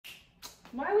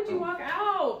Why would you walk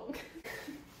out?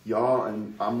 Y'all,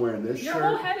 and I'm wearing this shirt. Your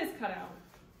whole head is cut out.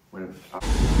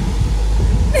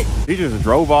 He just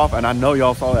drove off, and I know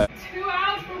y'all saw that. 2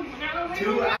 hours from now.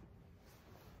 2 hours.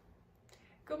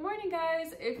 Good morning,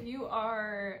 guys. If you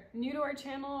are new to our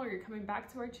channel or you're coming back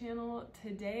to our channel,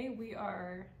 today we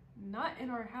are not in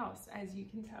our house, as you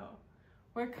can tell.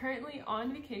 We're currently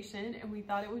on vacation, and we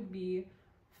thought it would be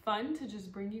fun to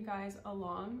just bring you guys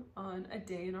along on a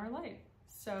day in our life.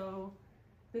 So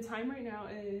the time right now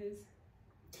is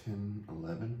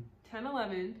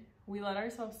 10:11. We let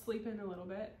ourselves sleep in a little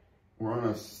bit. We're on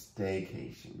a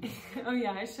staycation. Oh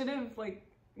yeah, I should have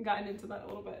gotten into that a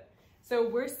little bit. So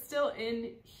we're still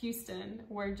in Houston.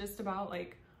 We're just about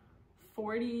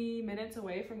 40 minutes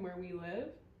away from where we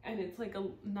live, and it's a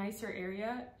nicer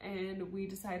area, and we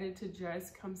decided to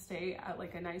just come stay at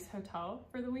a nice hotel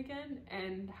for the weekend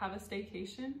and have a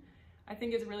staycation. I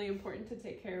think it's really important to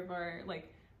take care of our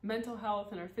mental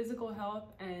health and our physical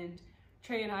health, and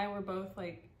Trey and I were both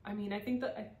I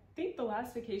think the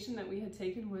last vacation that we had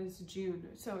taken was June,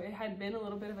 so it had been a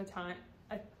little bit of a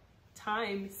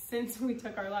time since we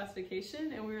took our last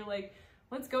vacation, and we were like,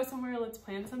 let's go somewhere, let's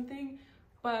plan something.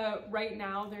 But right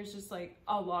now there's just a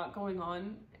lot going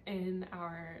on in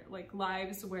our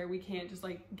lives where we can't just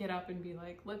get up and be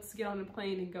let's get on a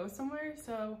plane and go somewhere.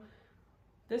 So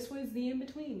this was the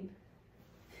in-between.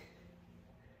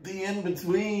 The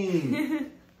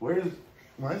in-between. Why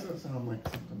does that sound like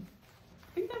something?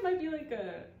 I think that might be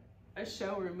a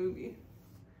show or a movie.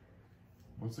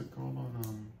 What's it called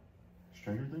on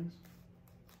Stranger Things?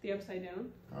 The Upside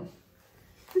Down. Oh.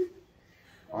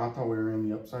 I thought we were in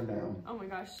the Upside Down. Oh my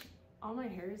gosh, all my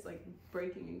hair is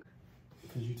breaking.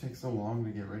 Because you take so long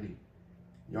to get ready.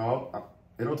 Y'all,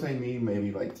 it'll take me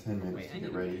maybe 10 minutes to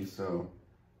get ready, so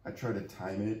I try to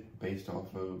time it based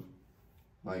off of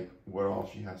what all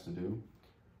she has to do.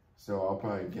 So I'll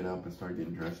probably get up and start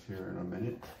getting dressed here in a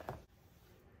minute.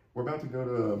 We're about to go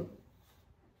to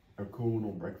a cool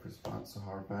little breakfast spot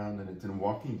Sahar found, and it's in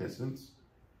walking distance.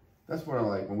 That's what I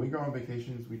like. When we go on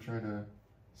vacations, we try to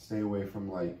stay away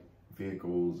from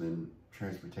vehicles and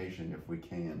transportation if we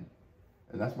can.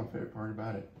 And that's my favorite part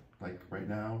about it. Right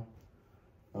now,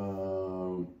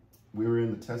 we were in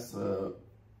the Tesla,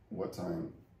 what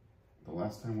time? The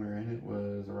last time we were in it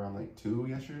was around 2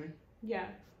 yesterday? Yeah.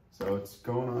 So it's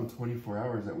going on 24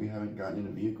 hours that we haven't gotten in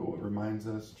a vehicle. It reminds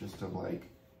us just of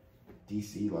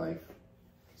DC life.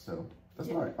 So that's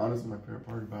honestly my favorite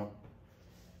part about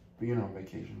being on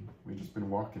vacation. We've just been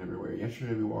walking everywhere.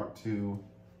 Yesterday we walked to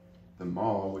the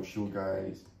mall, which you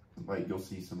guys, you'll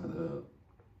see some of the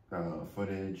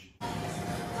footage.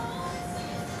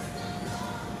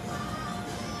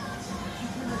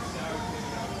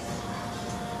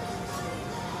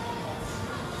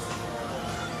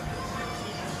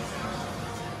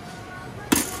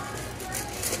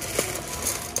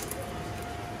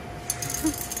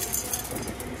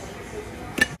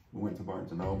 We went to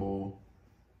Barnes & Noble,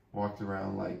 walked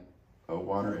around a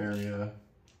water area,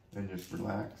 and just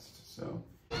relaxed, so.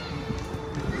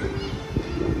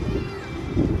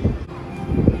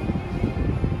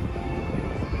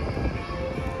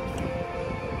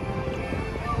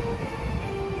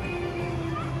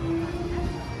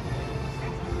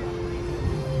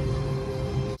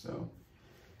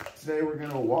 Today we're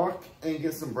gonna walk and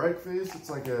get some breakfast. It's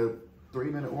a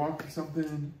 3-minute walk or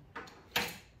something.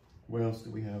 What else do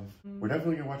we have? We're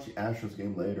definitely gonna watch the Astros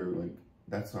game later.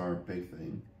 That's our big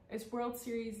thing. It's World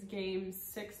Series Game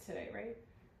 6 today, right?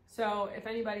 So if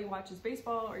anybody watches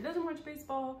baseball or doesn't watch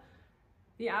baseball,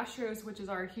 the Astros, which is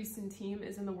our Houston team,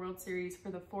 is in the World Series for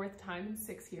the 4th time in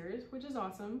 6 years, which is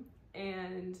awesome.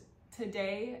 And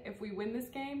today, if we win this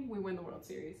game, we win the World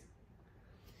Series.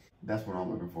 That's what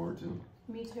I'm looking forward to.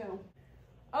 Me too.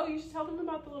 Oh, you should tell them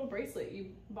about the little bracelet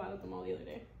you bought at the mall the other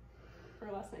day,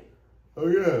 or last night. Oh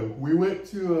yeah, we went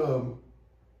to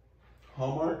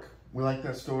Hallmark. We like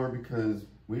that store because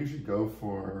we usually go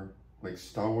for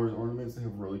Star Wars ornaments. They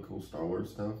have really cool Star Wars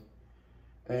stuff.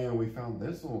 And we found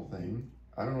this little thing.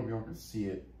 I don't know if y'all can see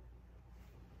it.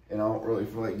 And I don't really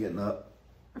feel like getting up.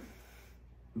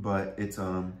 But it's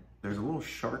there's a little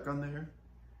shark on there.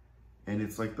 And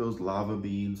it's those lava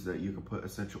beads that you can put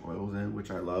essential oils in, which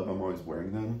I love. I'm always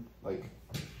wearing them.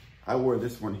 I wore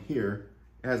this one here.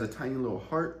 It has a tiny little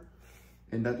heart.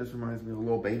 And that just reminds me of a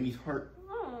little baby's heart.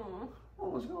 Oh,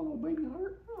 it's got a little baby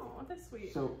heart. Oh, that's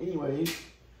sweet. So anyways,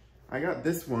 I got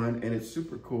this one, and it's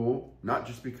super cool. Not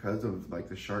just because of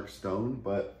the shark stone,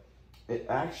 but it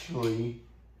actually,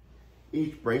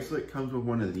 each bracelet comes with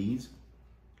one of these.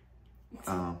 It's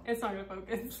not gonna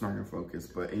focus. It's not gonna focus,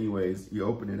 but anyways, you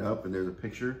open it up and there's a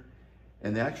picture,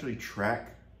 and they actually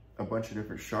track a bunch of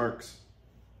different sharks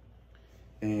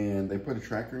and they put a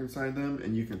tracker inside them,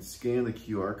 and you can scan the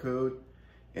QR code,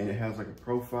 and it has like a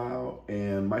profile,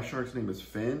 and my shark's name is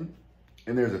Finn,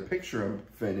 and there's a picture of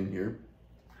Finn in here.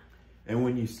 And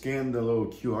when you scan the little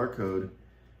QR code,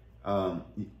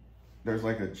 there's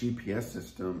like a GPS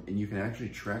system, and you can actually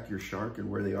track your shark and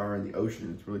where they are in the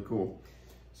ocean. It's really cool.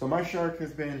 So my shark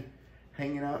has been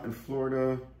hanging out in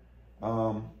Florida.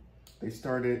 They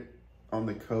started on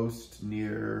the coast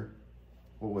near,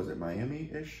 what was it,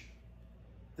 Miami-ish?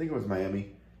 I think it was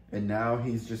Miami. And now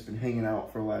he's just been hanging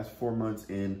out for the last 4 months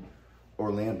in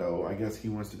Orlando. I guess he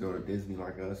wants to go to Disney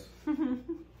like us.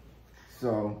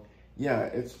 So yeah,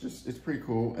 it's pretty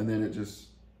cool. And then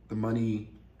the money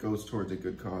goes towards a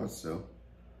good cause. So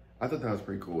I thought that was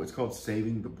pretty cool. It's called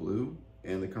Saving the Blue,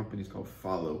 and the company's called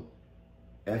Follow.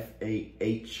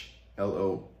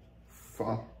 F-A-H-L-O.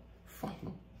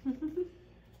 Follow.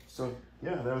 So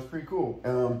yeah, that was pretty cool.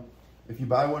 If you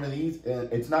buy one of these,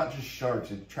 it's not just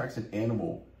sharks, it tracks an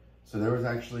animal. So there was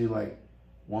actually like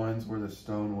ones where the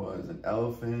stone was an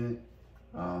elephant,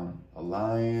 a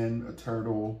lion, a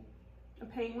turtle. A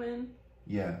penguin.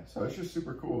 Yeah, so it's just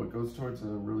super cool. It goes towards a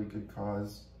really good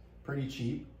cause. Pretty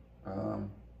cheap. I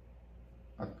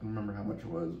don't remember how much it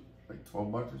was, like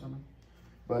 12 bucks or something.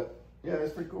 But yeah,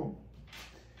 it's pretty cool.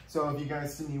 So if you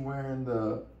guys see me wearing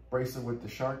the bracelet with the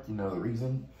shark, you know the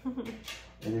reason.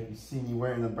 And if you see me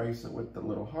wearing the bracelet with the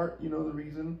little heart, you know the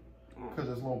reason. Because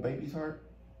it's a little baby's heart.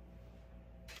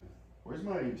 Where's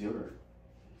my deodorant?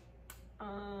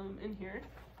 In here.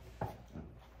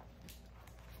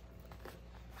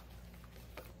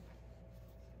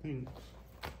 Thanks.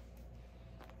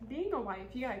 Being a wife,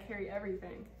 you gotta carry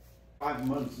everything. 5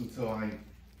 months until I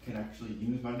can actually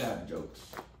use my dad jokes.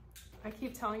 I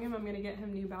keep telling him I'm gonna get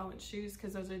him New Balance shoes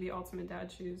because those are the ultimate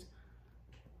dad shoes.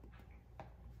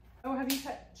 Oh, have you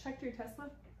checked your Tesla?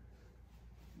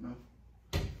 No.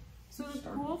 So the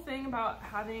cool thing about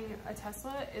having a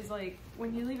Tesla is like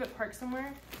when you leave it parked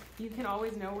somewhere, you can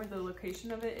always know where the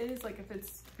location of it is, like if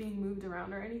it's being moved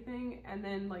around or anything. And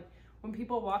then like when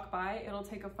people walk by, it'll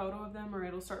take a photo of them or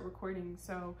it'll start recording.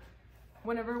 So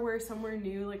whenever we're somewhere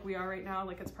new, like we are right now,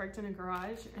 like it's parked in a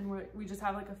garage and we just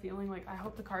have like a feeling like, I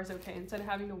hope the car's okay. Instead of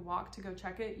having to walk to go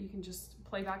check it, you can just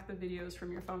play back the videos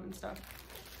from your phone and stuff.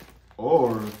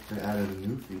 Or they added a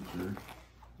new feature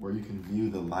where you can view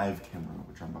the live camera,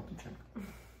 which I'm about to check.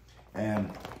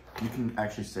 And you can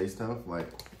actually say stuff like,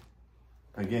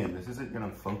 again, this isn't gonna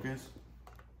focus.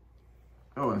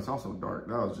 Oh, and it's also dark.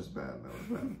 That was just bad. That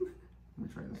was bad. Let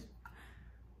me try this.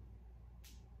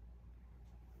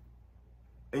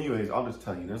 Anyways, I'll just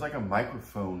tell you, there's like a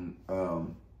microphone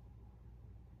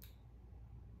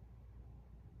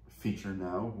feature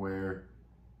now where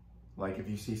like if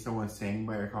you see someone standing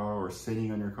by your car or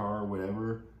sitting on your car or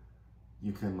whatever,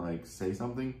 you can like say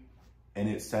something and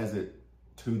it says it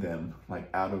to them like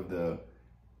out of the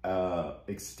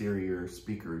exterior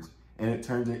speakers, and it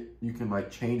turns it, you can like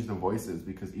change the voices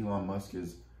because Elon Musk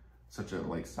is such a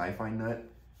like sci-fi nut.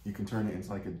 You can turn it into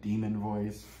like a demon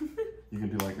voice. You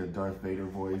can do like a Darth Vader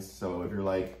voice. So if you're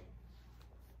like,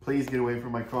 please get away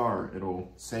from my car,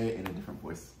 it'll say it in a different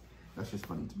voice. That's just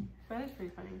funny to me. That is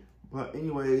pretty funny. But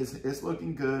anyways, it's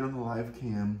looking good on the live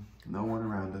cam. No one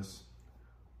around us.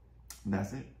 And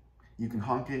that's it. You can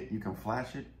honk it, you can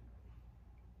flash it.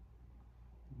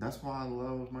 That's why I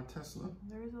love my Tesla.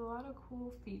 There's a lot of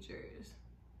cool features.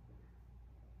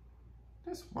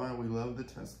 That's why we love the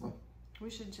Tesla. We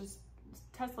should just,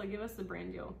 Tesla, give us the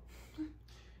brand deal.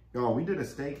 Y'all, we did a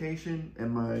staycation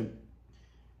and my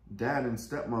dad and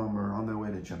stepmom are on their way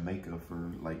to Jamaica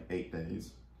for like 8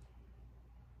 days.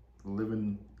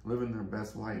 Living their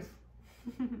best life.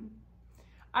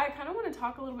 I kind of want to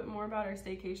talk a little bit more about our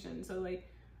staycation. So like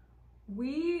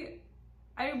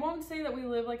I won't say that we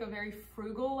live like a very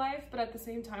frugal life, but at the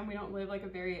same time, we don't live like a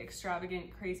very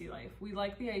extravagant, crazy life. We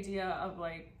like the idea of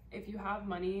like, if you have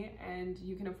money and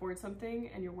you can afford something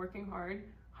and you're working hard,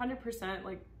 100%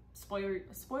 like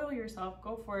spoil yourself,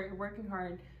 go for it. You're working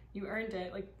hard, you earned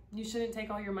it. Like you shouldn't take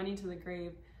all your money to the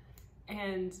grave.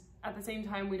 And at the same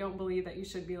time, we don't believe that you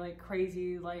should be like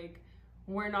crazy. Like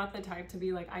we're not the type to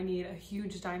be like, I need a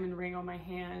huge diamond ring on my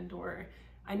hand, or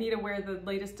I need to wear the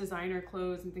latest designer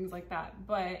clothes and things like that.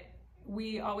 But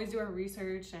we always do our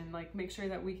research and like make sure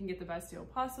that we can get the best deal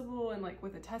possible. And like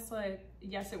with a Tesla,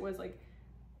 yes, it was like,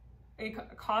 it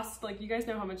costs, like you guys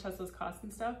know how much Teslas cost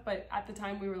and stuff, but at the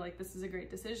time we were like, this is a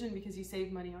great decision because you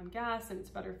save money on gas and it's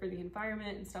better for the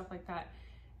environment and stuff like that.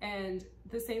 And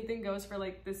the same thing goes for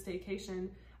like this staycation.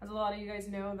 As a lot of you guys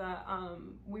know that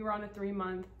we were on a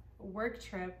 3-month work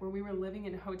trip where we were living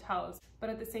in hotels, but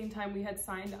at the same time we had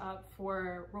signed up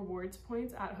for rewards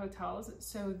points at hotels.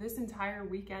 So this entire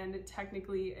weekend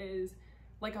technically is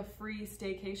like a free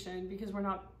staycation because we're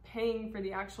not paying for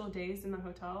the actual days in the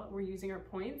hotel. We're using our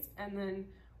points, and then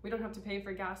we don't have to pay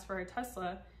for gas for our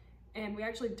Tesla. And we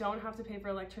actually don't have to pay for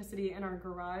electricity in our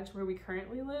garage where we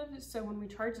currently live. So when we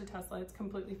charge the Tesla, it's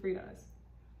completely free to us.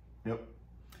 Yep.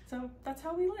 So that's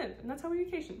how we live, and that's how we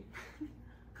vacation.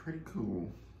 Pretty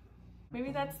cool.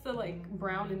 Maybe that's the like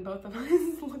brown in both of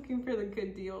us looking for the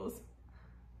good deals.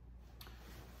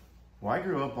 Well, I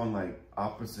grew up on like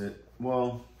opposite,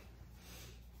 well,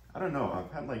 I don't know.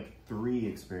 I've had like 3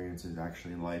 experiences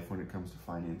actually in life when it comes to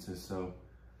finances. So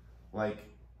like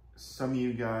some of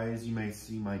you guys, you may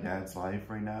see my dad's life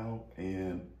right now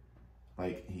and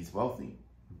like he's wealthy,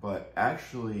 but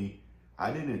actually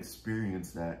I didn't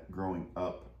experience that growing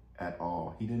up at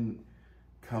all. He didn't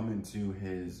come into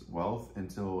his wealth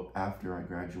until after I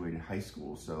graduated high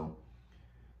school. So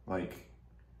like,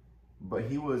 but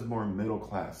he was more middle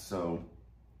class. So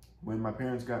when my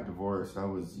parents got divorced, I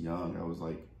was young. I was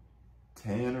like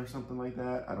 10 or something like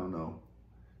that. I don't know,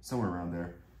 somewhere around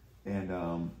there.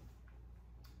 And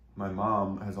my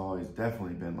mom has always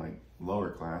definitely been like lower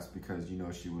class because, you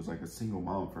know, she was like a single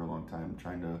mom for a long time,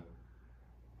 trying to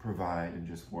provide and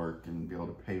just work and be able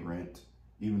to pay rent,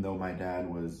 even though my dad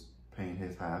was paying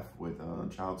his half with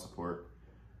child support.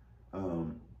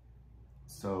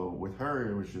 So with her,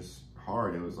 it was just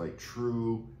hard. It was like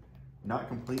true, not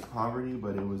complete poverty,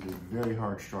 but it was a very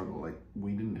hard struggle. Like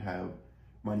we didn't have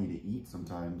money to eat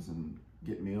sometimes and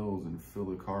get meals and fill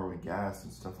the car with gas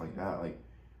and stuff like that. Like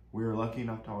we were lucky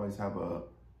enough to always have a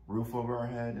roof over our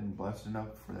head and blessed enough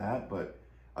for that. But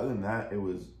other than that, it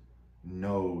was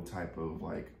no type of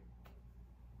like,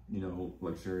 you know,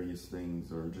 luxurious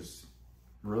things or just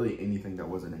really anything that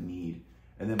wasn't a need.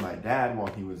 And then my dad, while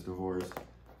he was divorced,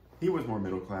 he was more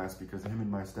middle class because him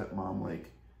and my stepmom, like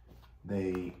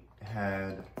they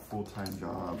had full-time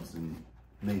jobs and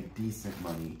made decent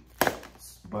money.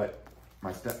 But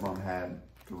my stepmom had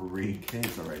 3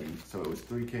 kids already. So it was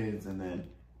 3 kids and then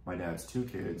my dad's 2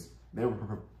 kids. They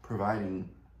were providing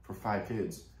for 5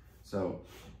 kids. So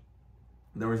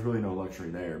there was really no luxury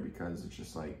there because it's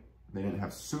just like, they didn't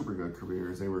have super good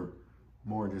careers. They were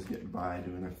more just getting by,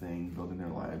 doing their thing, building their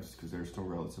lives because they're still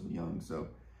relatively young. So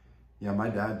yeah, my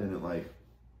dad didn't like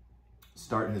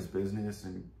start his business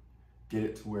and get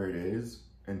it to where it is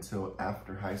until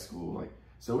after high school. Like,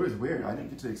 so it was weird. I didn't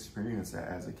get to experience that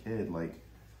as a kid. Like,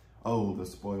 oh, the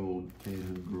spoiled kid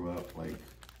who grew up, like,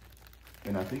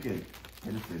 and I think it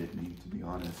benefited me, to be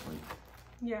honest. Like,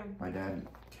 yeah, my dad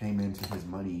came into his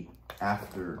money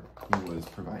after he was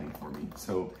providing for me.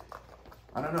 So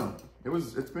I don't know.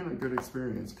 It's been a good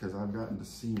experience because I've gotten to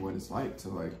see what it's like to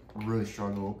like really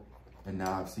struggle, and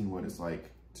now I've seen what it's like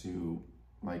to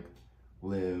like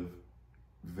live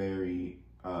very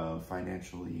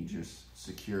financially just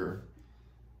secure.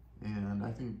 And I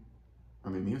think, I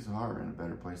mean, me and Sahara are in a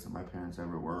better place than my parents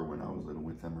ever were when I was living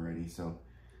with them already. So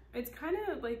it's kind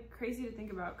of like crazy to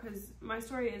think about because my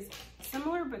story is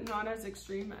similar but not as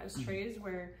extreme as Trey's,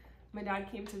 where my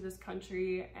dad came to this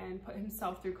country and put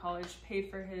himself through college,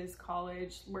 paid for his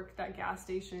college, worked at gas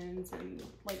stations and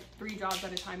like 3 jobs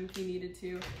at a time if he needed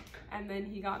to. And then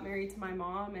he got married to my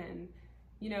mom, and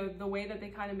you know, the way that they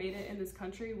kind of made it in this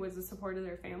country was the support of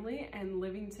their family and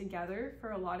living together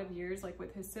for a lot of years, like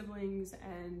with his siblings,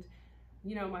 and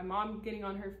you know, my mom getting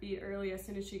on her feet early as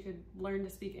soon as she could learn to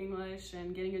speak English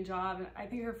and getting a job. And I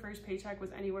think her first paycheck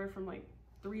was anywhere from like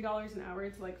 $3 an hour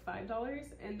to like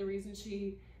 $5. And the reason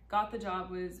she got the job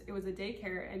was it was a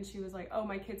daycare, and she was like, oh,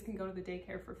 my kids can go to the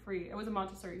daycare for free. It was a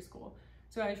Montessori school,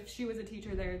 so if she was a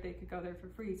teacher there, they could go there for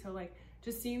free. So like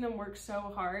just seeing them work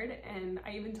so hard. And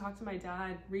I even talked to my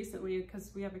dad recently because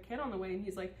we have a kid on the way, and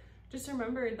he's like, just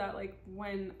remember that like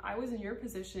when I was in your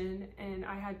position and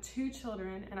I had 2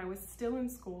 children and I was still in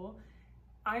school,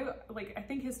 I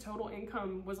think his total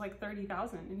income was like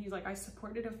 $30,000, and he's like, I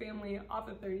supported a family off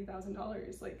of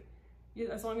 $30,000. Like,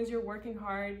 as long as you're working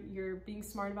hard, you're being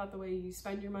smart about the way you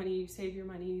spend your money, you save your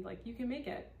money, like you can make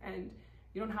it. And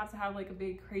you don't have to have like a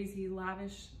big, crazy,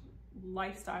 lavish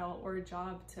lifestyle or a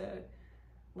job to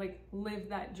like live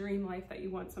that dream life that you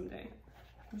want someday.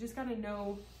 You just gotta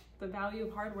know the value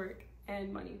of hard work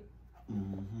and money.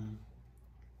 Mm-hmm.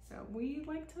 So we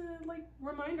like to like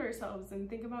remind ourselves and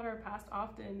think about our past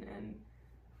often. And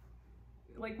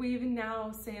like we even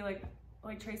now say like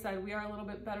Trey said, we are a little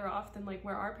bit better off than like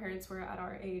where our parents were at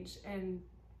our age. And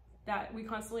that we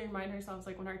constantly remind ourselves,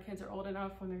 like when our kids are old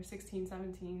enough, when they're 16,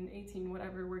 17, 18,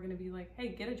 whatever, we're going to be like, hey,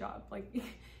 get a job. Like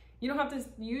you don't have to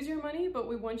use your money, but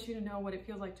we want you to know what it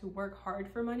feels like to work hard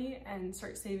for money and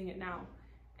start saving it now.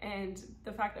 And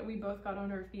the fact that we both got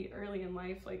on our feet early in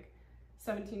life, like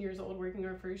 17 years old, working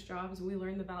our first jobs, we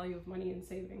learned the value of money and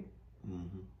saving,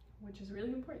 which is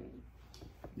really important.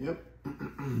 Yep.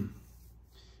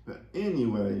 But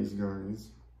anyways, guys.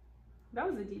 That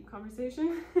was a deep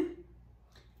conversation.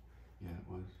 Yeah, it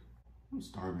was. I'm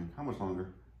starving. How much longer?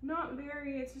 Not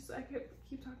very. It's just I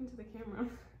keep talking to the camera.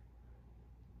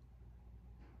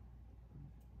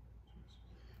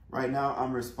 Right now,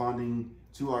 I'm responding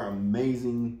to our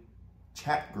amazing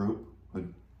chat group, so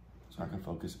I can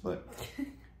focus, but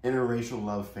interracial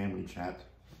love family chat.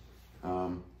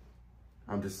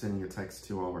 I'm just sending a text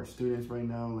to all of our students right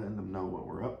now, letting them know what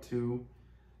we're up to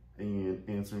and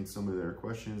answering some of their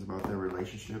questions about their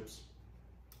relationships.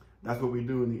 That's what we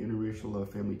do in the interracial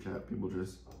love family chat. People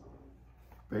just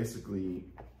basically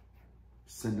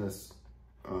send us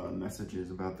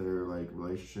messages about their like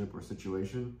relationship or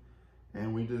situation,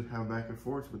 and we just have back and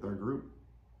forth with our group.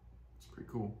 It's pretty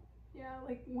cool. Yeah,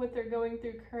 like what they're going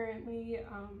through currently,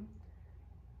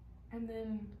 and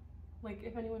then like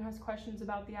if anyone has questions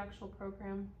about the actual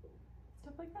program,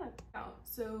 stuff like that.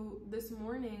 So this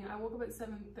morning I woke up at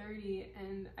 7:30,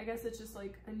 and I guess it's just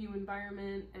like a new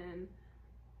environment and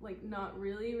like not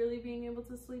really being able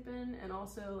to sleep in, and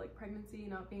also like pregnancy,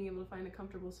 not being able to find a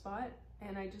comfortable spot.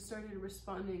 And I just started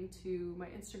responding to my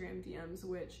Instagram DMs,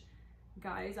 which,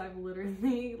 guys, I've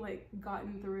literally like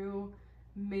gotten through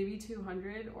maybe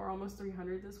 200 or almost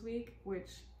 300 this week, which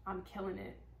I'm killing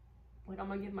it. Like, I'm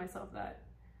gonna give myself that.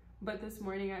 But this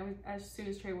morning, as soon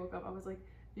as Trey woke up, I was like,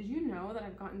 did you know that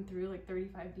I've gotten through like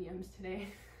 35 DMs today?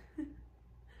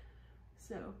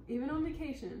 So even on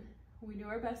vacation, we do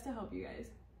our best to help you guys.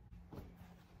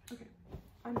 Okay,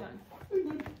 I'm done.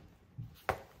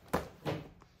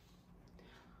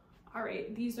 All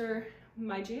right, these are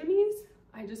my jammies.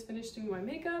 I just finished doing my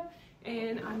makeup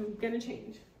and I'm gonna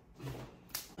change.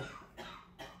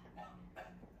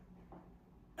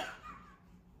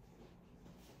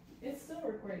 It's still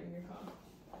recording your call.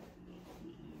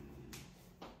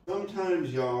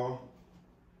 Sometimes, y'all,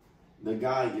 the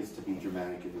guy gets to be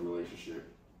dramatic in the relationship.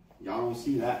 Y'all don't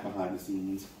see that behind the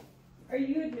scenes. Are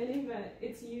you admitting that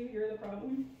it's you're the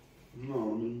problem? No,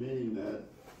 I'm admitting that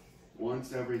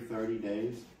once every 30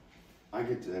 days, I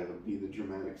get to be the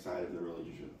dramatic side of the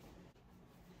relationship.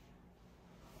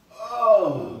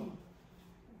 Oh!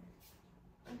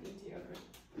 I need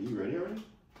deodorant. Are you ready already?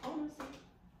 Almost.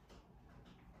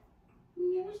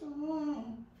 Yes,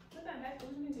 What the heck?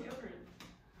 Where's my deodorant?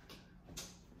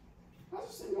 how's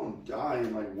this thing gonna die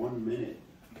in like 1 minute?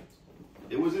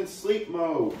 It was in sleep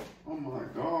mode. Oh my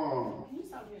god. Can you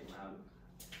stop getting loud?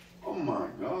 Oh my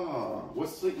god.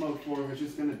 What's sleep mode for if it's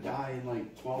just gonna die in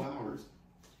like 12 hours?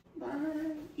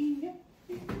 He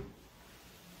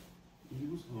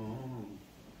was home.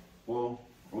 Well,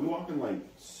 are we walking like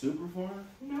super far?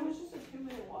 No, it's just a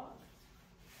 2-minute walk.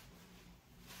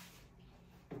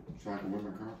 So I can wear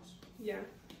my Crocs. Yeah.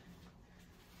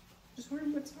 Just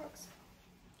wearing good socks.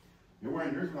 You're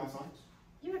wearing yours without socks?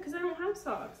 Yeah, because I don't have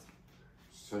socks.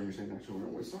 So you're saying that you're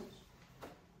wearing with socks?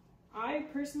 I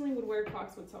personally would wear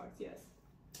Crocs with socks, yes.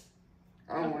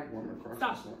 I don't like wearing my Crocs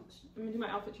Stop. with socks. I'm gonna do my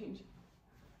outfit change.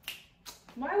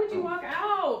 Why would you walk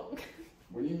out?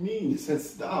 What do you mean? You said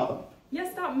stop.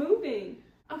 Yeah, stop moving.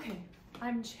 Okay,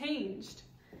 I'm changed.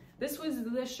 This was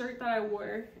the shirt that I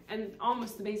wore, and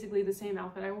almost basically the same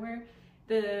outfit I wore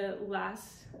the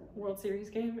last World Series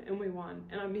game, and we won.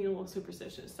 And I'm being a little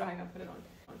superstitious, so I gotta put it on.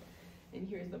 And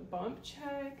here's the bump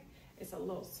check. It's a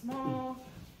little small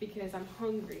because I'm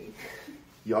hungry.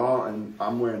 Y'all, and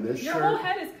I'm wearing this Your shirt. whole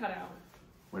head is cut out.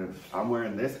 I'm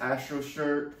wearing this Astro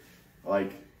shirt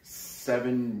like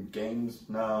 7 games,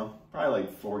 no, probably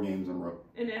like 4 games in a row.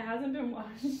 And it hasn't been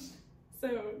washed,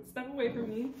 so step away from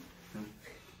me.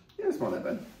 Yeah, it's not that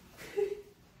bad.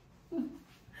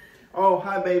 Oh,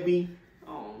 hi, baby.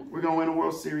 Oh. We're going to win a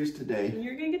World Series today. And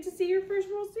you're gonna get to see your first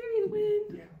World Series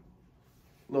win. Yeah.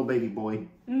 Little baby boy.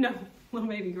 No, little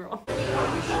baby girl.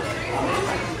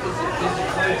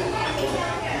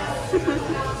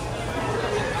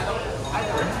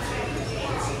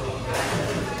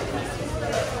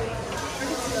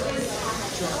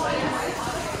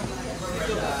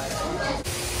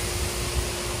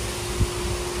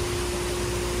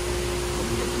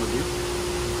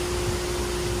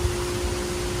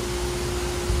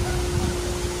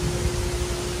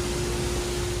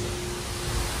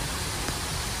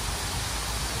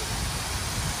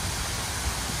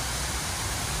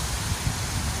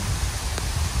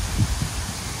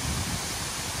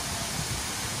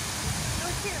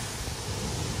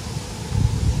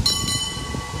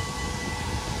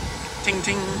 Ting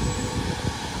ting.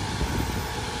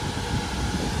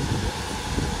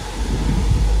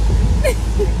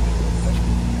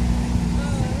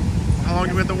 How long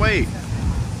do we have to wait?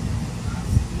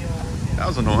 That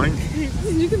was annoying.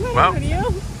 You can make a video.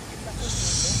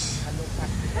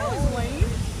 That was lame.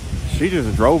 She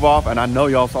just drove off, and I know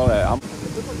y'all saw that.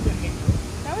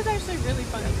 That was actually really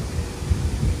funny.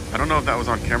 I don't know if that was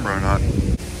on camera or not.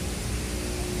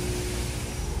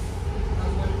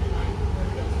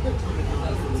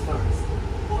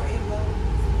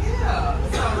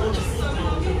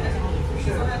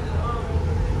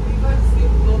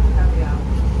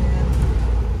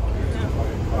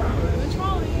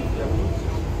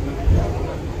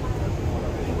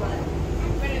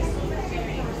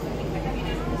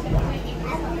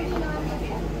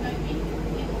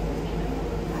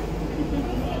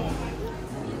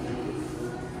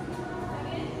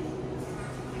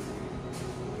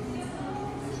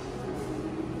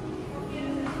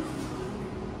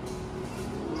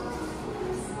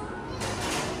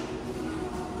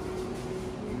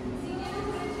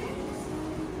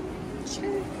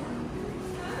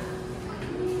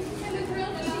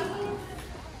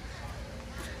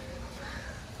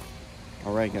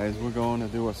 Alright guys, we're going to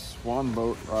do a swan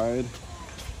boat ride.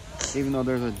 Even though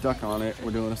there's a duck on it,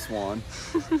 we're doing a swan.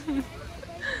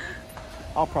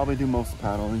 I'll probably do most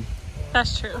paddling.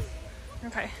 That's true.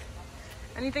 Okay.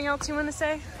 Anything else you want to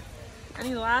say?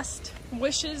 Any last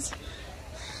wishes?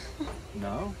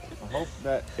 No. I hope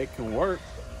that it can work.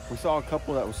 We saw a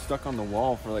couple that was stuck on the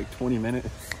wall for like 20 minutes.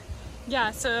 Yeah,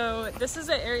 so this is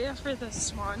the area for the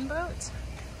swan boat.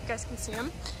 You guys can see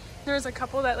them. There was a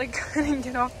couple that like couldn't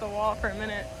get off the wall for a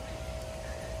minute.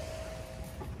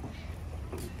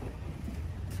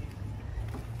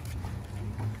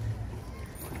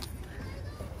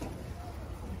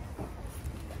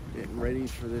 Getting ready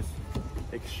for this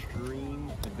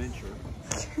extreme adventure.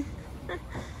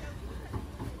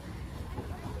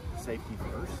 Safety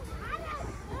first.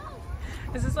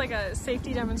 Is this like a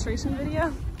safety demonstration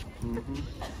video? Mm-hmm.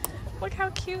 Look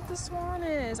how cute the swan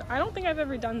is. I don't think I've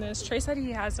ever done this. Trey said he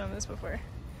has done this before.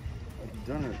 I've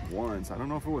done it once. I don't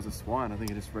know if it was a swan. I think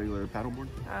it's just regular paddleboard.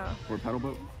 Oh. Or paddle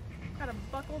boat. Gotta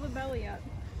buckle the belly up.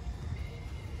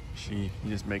 You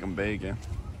just make them big, yeah.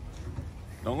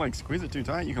 Don't like squeeze it too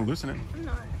tight. You can loosen it. I'm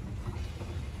not.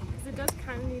 Because it does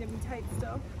kind of need to be tight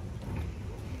still.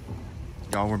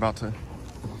 Y'all, we're about to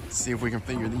see if we can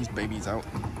figure these babies out.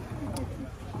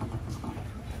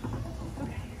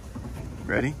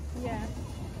 Ready? Yeah.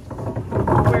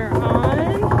 We're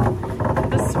on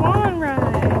the swan ride.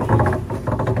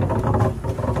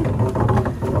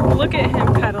 Look at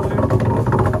him pedaling.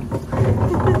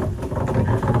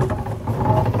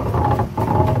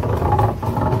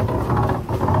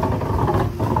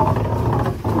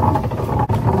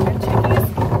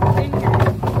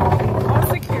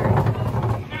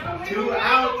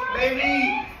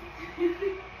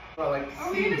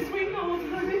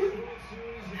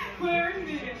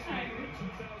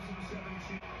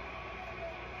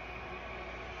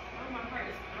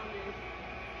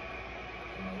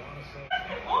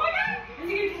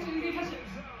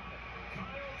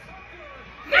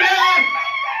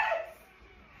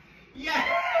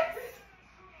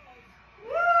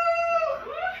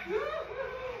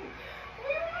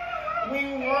 We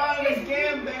won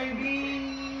again,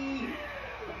 baby!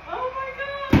 Oh my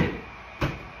god!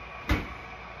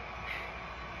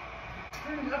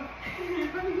 Turn it up.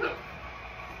 Turn it up.